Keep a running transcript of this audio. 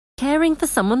Caring for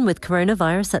someone with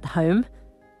coronavirus at home?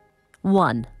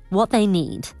 1. What they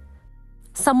need.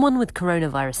 Someone with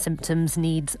coronavirus symptoms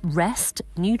needs rest,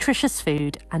 nutritious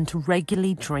food, and to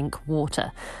regularly drink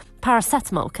water.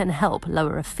 Paracetamol can help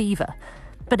lower a fever.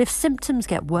 But if symptoms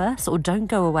get worse or don't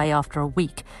go away after a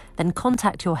week, then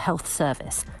contact your health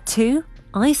service. 2.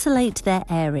 Isolate their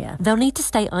area. They'll need to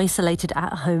stay isolated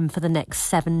at home for the next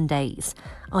 7 days.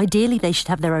 Ideally, they should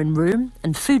have their own room,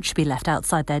 and food should be left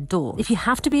outside their door. If you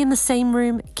have to be in the same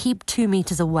room, keep 2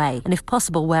 meters away, and if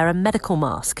possible, wear a medical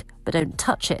mask, but don't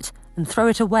touch it, and throw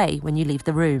it away when you leave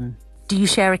the room. Do you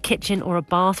share a kitchen or a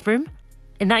bathroom?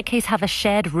 In that case, have a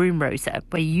shared room rota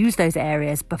where you use those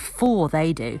areas before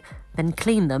they do, then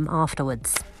clean them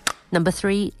afterwards. Number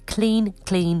 3, clean,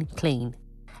 clean, clean.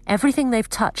 Everything they've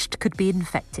touched could be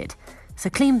infected,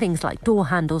 so clean things like door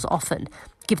handles often.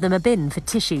 Give them a bin for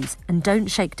tissues and don't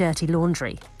shake dirty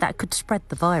laundry. That could spread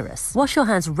the virus. Wash your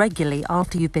hands regularly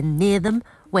after you've been near them,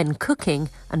 when cooking,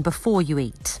 and before you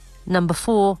eat. Number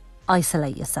 4,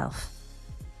 isolate yourself.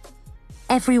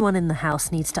 Everyone in the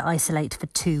house needs to isolate for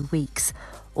 2 weeks.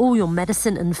 All your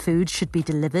medicine and food should be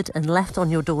delivered and left on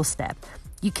your doorstep.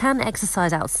 You can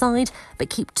exercise outside,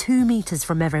 but keep 2 meters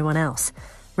from everyone else.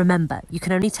 Remember, you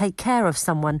can only take care of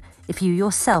someone if you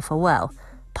yourself are well.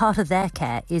 Part of their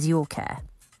care is your care.